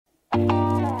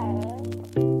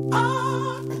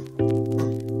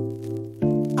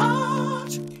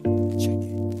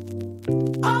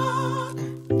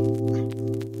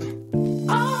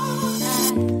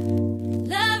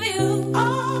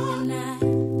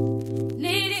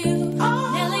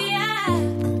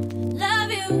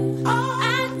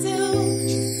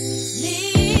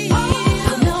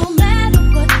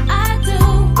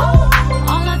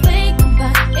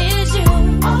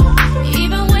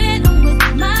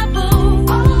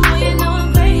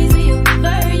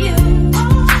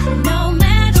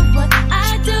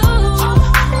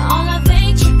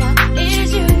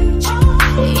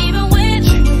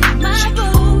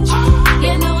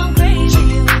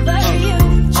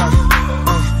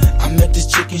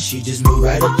and she just moved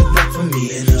right up the block for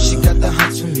me. And she got the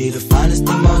hots for me, the finest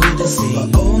thing my hood has seen.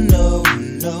 But oh no,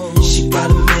 no, she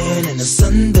got a man and a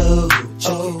son though.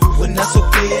 Oh, when that's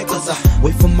okay, cause I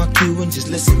wait for my cue and just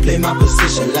listen, play my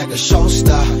position like a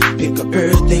shortstop. Pick up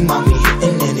everything, mommy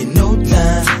hitting, and in no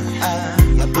time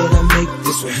I better make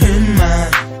this with him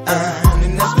mine.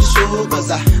 And that's for sure, cause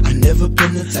I never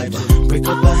been the type to break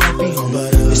up a happy home.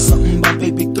 But it's something about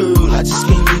baby girl, I just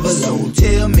can't leave alone.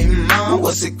 Tell me, mom,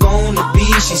 what's it gonna be?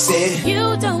 She said,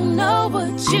 you don't know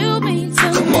what you mean to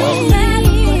come me. on.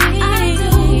 I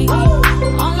do.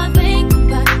 All I think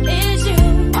about is you.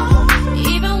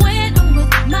 Even when I'm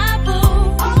with my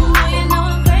boo, boy, you know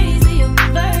I'm crazy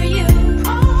over you.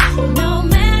 No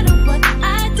matter what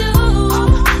I do,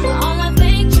 all I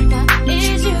think about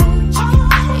is you.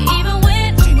 Even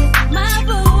when I'm with my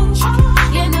boo,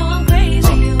 you know I'm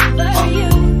crazy over you.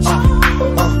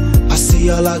 I see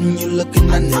all out and you looking,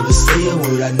 I never say a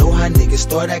word. I know how niggas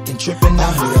start acting trippin'.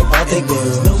 I heard about they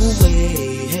girls. No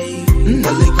way, hey,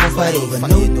 Nelly gon' fight over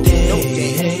no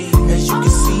day, hey, as you can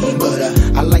see. But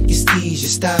I like your steez, your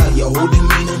style, your whole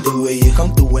demeanor, the way you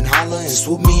come through and holler and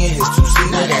swoop me in his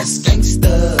two-seater. That's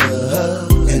gangsta,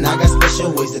 and I got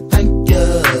special ways to thank ya.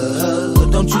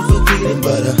 Don't you forget it,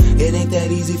 but it ain't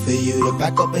that easy for you to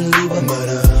back up and leave him. But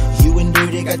you and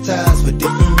Dirty got ties for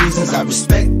different reasons. I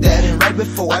respect that. And right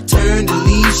before I turned to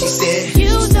leave, she said,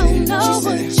 you don't know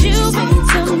what you mean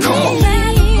to me.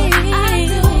 I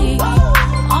do.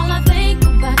 All I think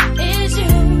about is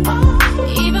you.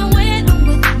 Even when I'm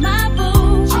with my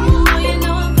boo, boy, you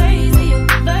know I'm crazy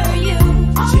over you.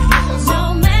 No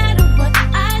matter what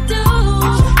I do,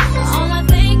 all I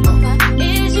think about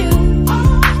is you.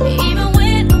 Even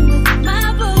when I'm with my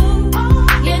boo,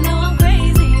 you know I'm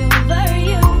crazy over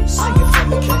you. Sing it for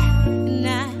me, Kay. And I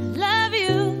love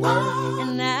you,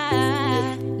 and I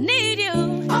need you,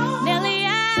 Nelly. I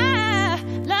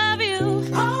love you,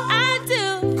 I do,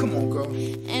 Come on, girl.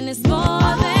 and it's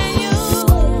more than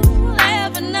you'll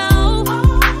ever know.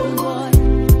 Boy,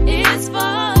 it's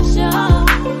for sure.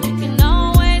 You can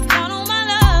always count on my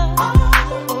love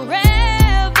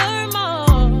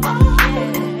forevermore.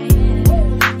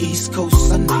 Yeah. East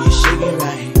Coast, I know you're shaking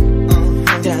right.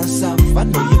 Down south, I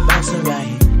know you're bouncing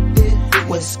right.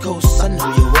 West Coast, I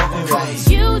know you're walking right.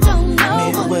 You don't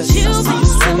know what Midwest, you I see you mean to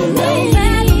swimming me. right.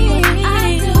 I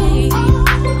do.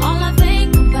 All I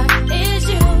think about is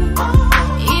you.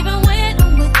 Even when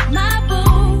I'm with my boo,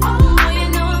 boy, you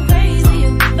know I'm crazy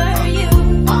over you.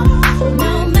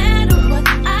 No matter what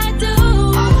I do,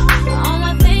 all I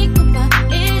think about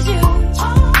is you.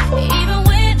 Even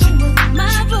when I'm with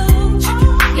my boo,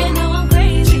 you know I'm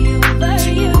crazy over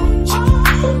you.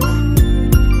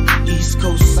 East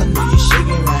Coast, I know you're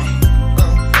shaking right.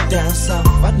 Down south,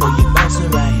 I know you're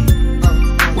bouncing right.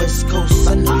 West Coast,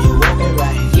 I know you're walking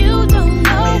right. You don't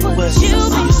know what Midwest, you I see you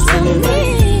mean swimming to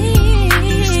right.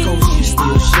 East me. Coast, you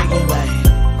still shaking right.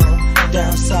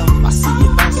 Down south, I see you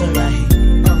bouncing right.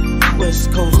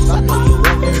 West Coast, I know you're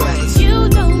walking right. You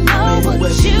don't know what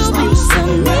Midwest, you you still mean to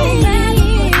swimming me. right.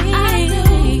 I do.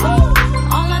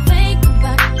 All I think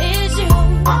about is you.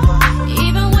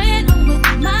 Even when I'm with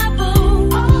my boo,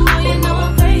 boy, you know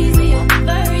I'm crazy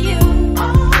over you.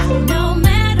 No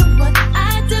matter what I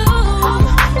do,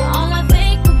 all I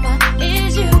think about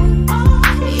is you.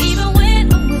 Even when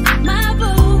I'm with my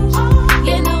boo,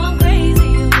 you know I'm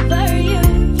crazy over you.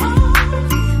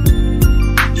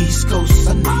 East Coast,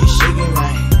 I know you're shaking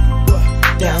right.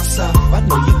 Down south, I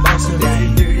know you're bouncing right.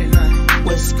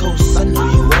 West Coast, I know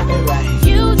you're walking right.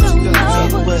 You don't know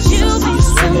what Midwest, you I see you mean to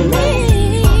swimming right.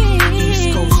 East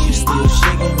me. Coast, you still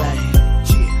shaking right.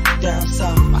 Down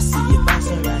south, I see you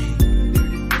bouncing right.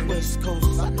 West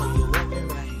Coast, I know you're walking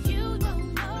right. You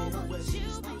don't know what Midwest, you you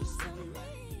still mean to swimming me. right.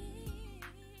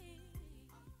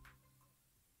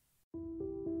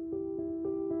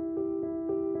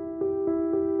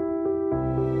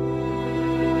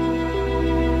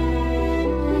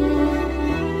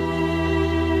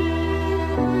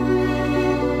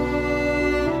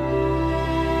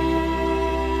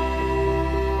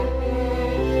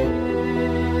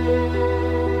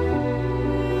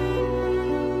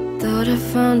 Thought I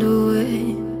found a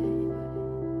way.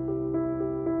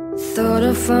 Thought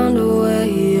I found a way,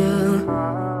 yeah.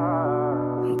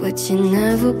 But you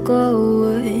never go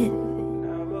away.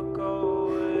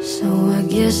 So I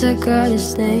guess I gotta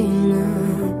stay now.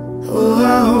 Oh,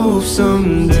 I hope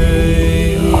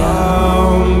someday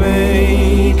I'll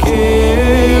make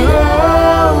it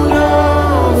out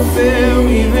of there,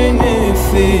 even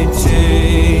if it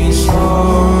takes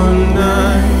all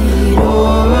night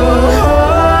or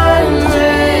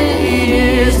 100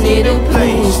 years. Need a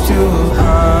place to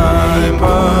hide,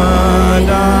 but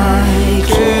I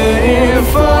can't.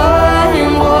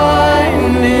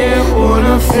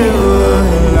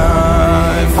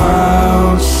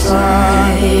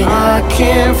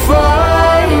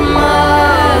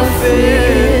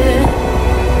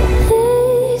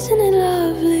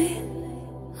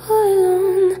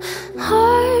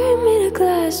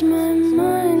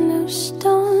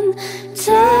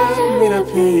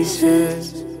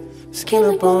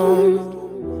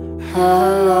 bone.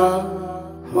 Hello,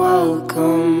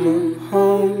 welcome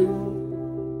home.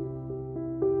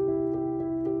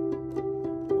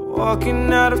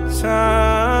 Walking out of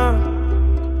town,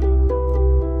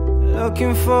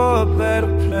 looking for a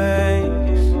better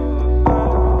place.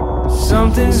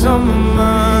 Something's on my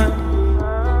mind,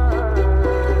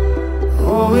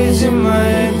 always in my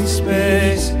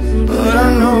headspace. But I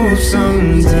know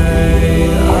someday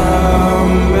I'll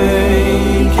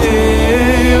make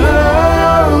it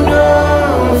out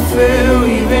of here,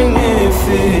 even if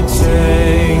it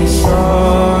takes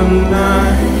all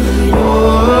night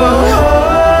or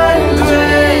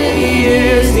 100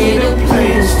 years. Need a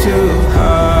place to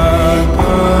hide,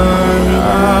 but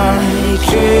I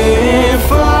can't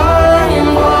find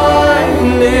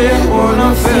one that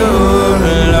wanna feel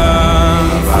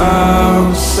alive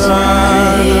outside.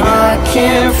 I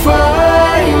can't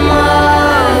find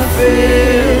my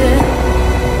fear.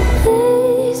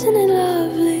 Isn't it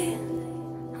lovely?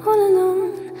 All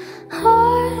alone,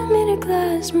 heart made of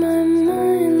glass, my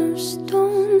mind of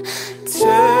stone.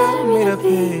 Tear me to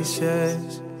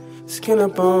pieces, skin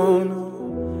and bone.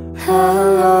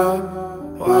 Hello,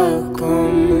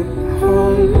 welcome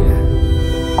home.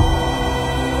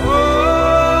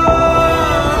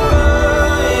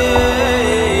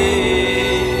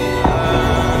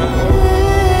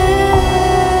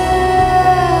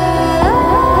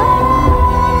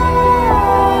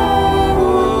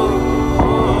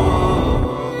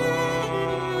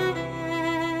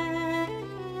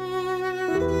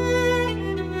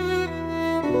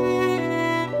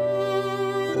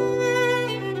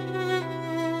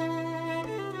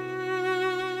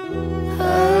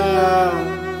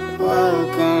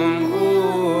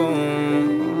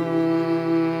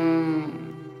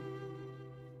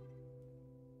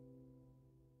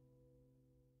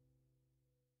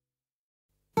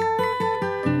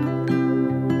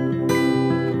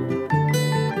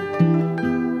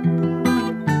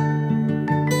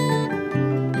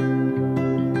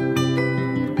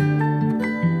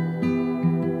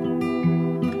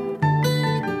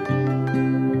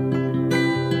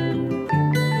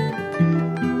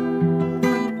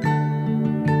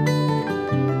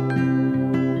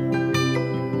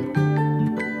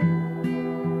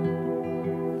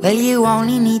 Well, you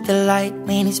only need the light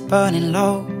when it's burning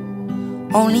low.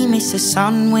 Only miss the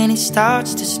sun when it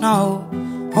starts to snow.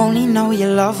 Only know you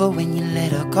love her when you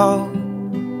let her go.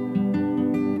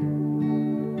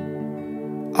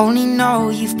 Only know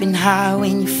you've been high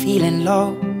when you're feeling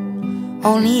low.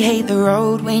 Only hate the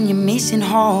road when you're missing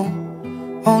home.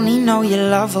 Only know you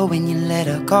love her when you let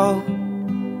her go.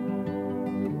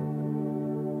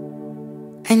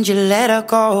 And you let her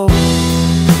go.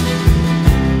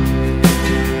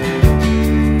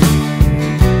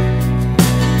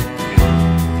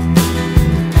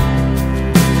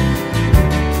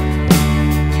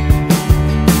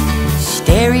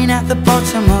 Staring at the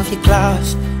bottom of your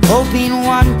glass, hoping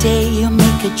one day you'll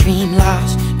make a dream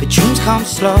last. But dreams come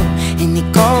slow and they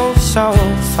go so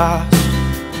fast.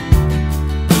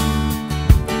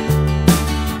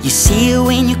 You see it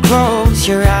when you close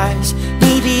your eyes.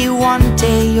 Maybe one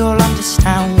day you'll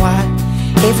understand why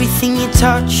everything you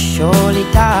touch surely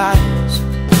dies.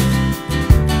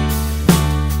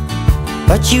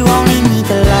 But you only need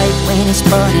the light when it's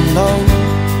burning low.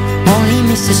 Only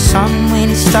miss the sun when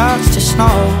it starts to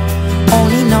snow.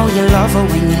 Only know you love her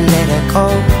when you let her go.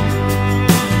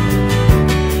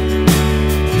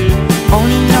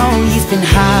 Only know you've been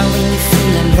high when you're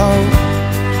feeling low.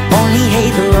 Only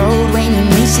hate the road when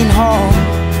you're missing home.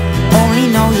 Only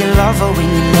know you love her when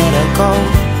you let her go.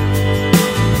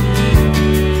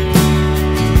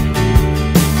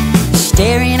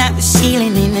 Staring at the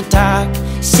ceiling in the dark,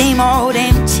 same old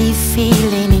empty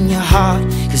feeling in your heart.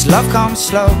 'Cause love comes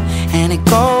slow and it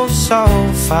goes so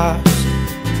fast.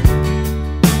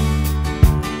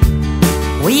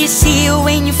 Well, you see it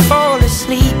when you fall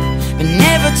asleep, but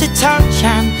never to touch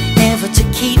and never to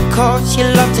keep. 'Cause you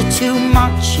loved her too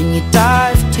much and you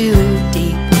dive too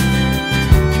deep.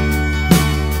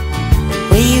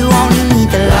 Well, you only need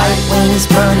the light when it's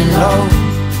burning low.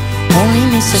 Only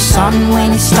miss the sun when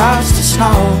it starts to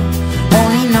snow.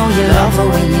 Only know you love her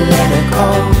when you let her go.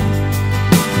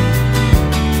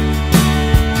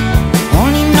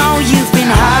 Only know you've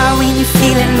been high when you're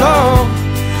feeling low.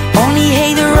 Only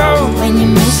hate the road when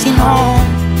you're missing home.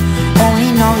 Only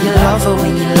know you love her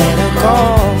when you let her go.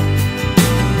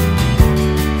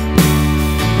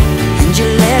 And you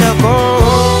let her go.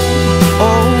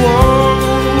 Oh, oh,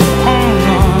 oh,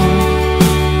 oh.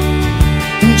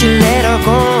 And you let her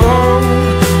go.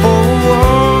 Oh, oh,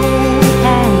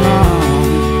 oh, oh.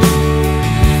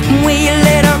 Will you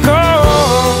let her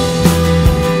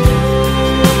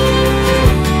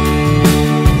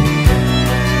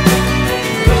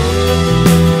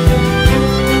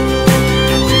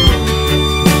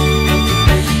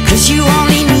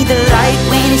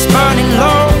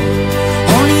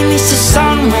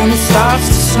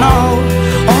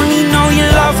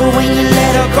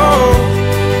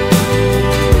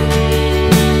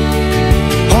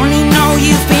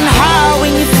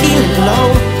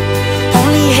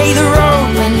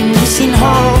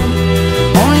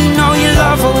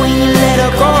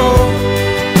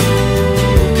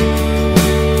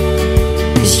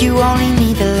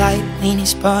when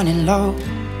it's burning low.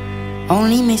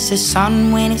 Only miss the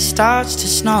sun when it starts to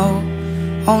snow.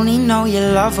 Only know you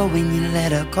love her when you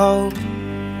let her go.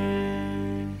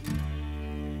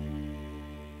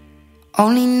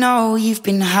 Only know you've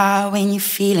been high when you're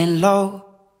feeling low.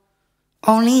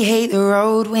 Only hate the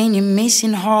road when you're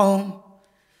missing home.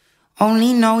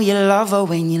 Only know you love her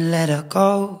when you let her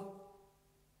go.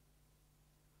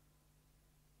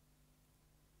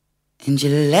 And you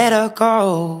let her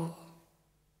go.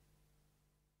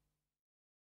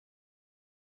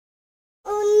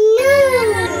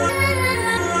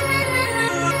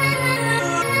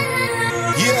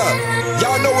 Yeah,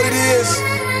 y'all know what it is.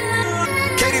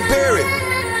 Katy Perry,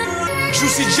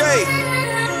 Juicy J.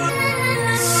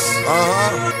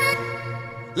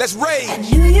 Let's rage. I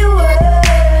knew you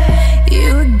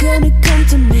were gonna come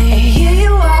to me. And here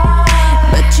you are,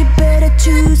 but you better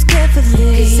choose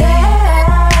carefully. 'Cause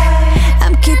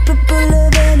I'm capable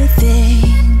of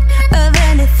anything,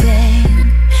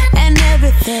 and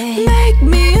everything. Make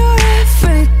me your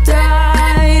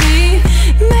Aphrodite,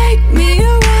 make me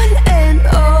your one and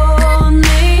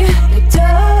only.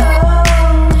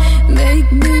 Don't make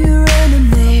me your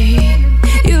enemy,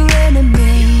 your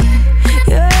enemy,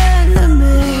 your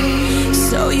enemy.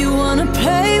 So you wanna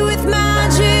play with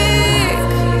magic?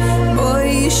 Boy,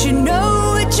 you should know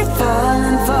what you're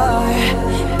falling for.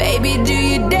 Baby, do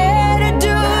you dare to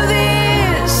do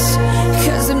this?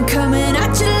 'Cause I'm coming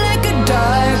at you like a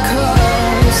dark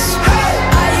horse.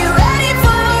 Are you ready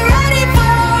for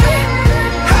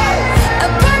a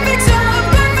perfect storm,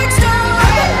 perfect storm?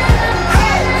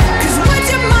 'Cause what's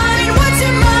your mind, what's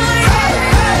your mind?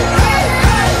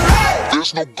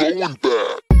 There's no going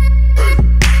back.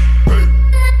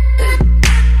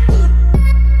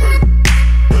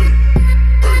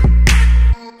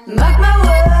 Mark my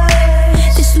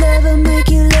words, this love will make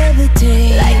you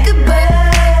levitate like a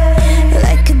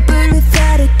bird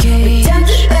without a cage. Down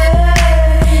to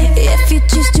earth, if you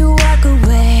choose to walk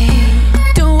away,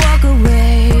 don't walk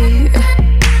away.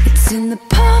 It's in the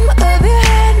palm of your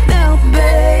hand now,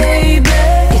 baby.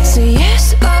 It's a yes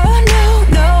or a no,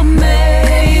 no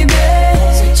maybe.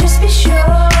 So just be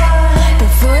sure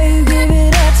before you give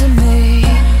it all to me,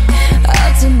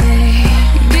 all to me.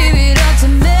 Give it all to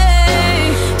me.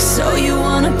 So you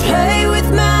wanna play with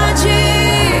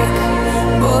magic?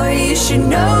 Boy, you should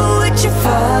know what you're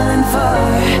falling for.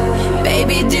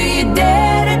 Baby, do you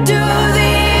dare to do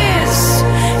this?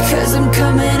 'Cause I'm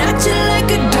coming at you like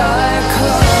a dark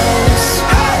horse.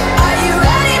 Are you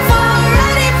ready for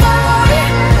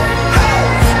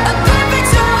a perfect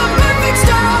storm, perfect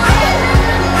storm?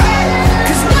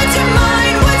 'Cause what's your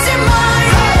mind, what's your mind?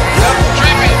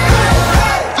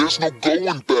 There's no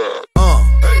going back.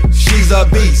 She's a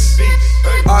beast.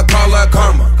 I call her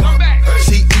karma.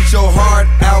 She eats your heart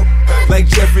out like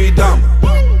Jeffrey Dahmer.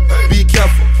 Be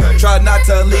careful, try not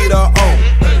to lead her on.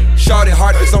 Shorty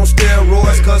heart is on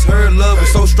steroids 'cause her love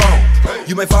is so strong.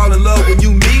 You may fall in love when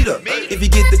you meet her. If you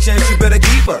get the chance, you better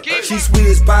keep her. She's sweet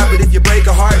as pie, but if you break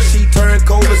her heart, she turns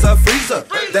cold as a freezer.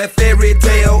 That fairy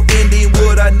tale ending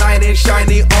with a knight in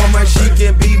shiny armor. She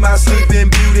can be my sleeping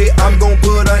beauty. I'm gon'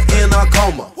 put her in a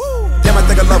coma. Damn, I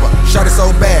think I love her. Shot it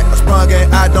so bad, I sprung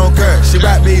and I don't care. She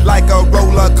wrapped me like a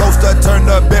roller coaster, turned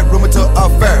the bedroom into a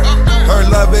fair. Her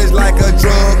love is like a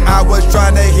drug. I was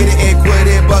trying to hit it and quit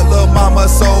it, but lil' mama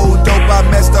so dope, I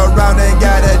messed around and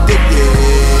got addicted.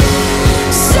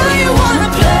 So you wanna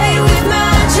play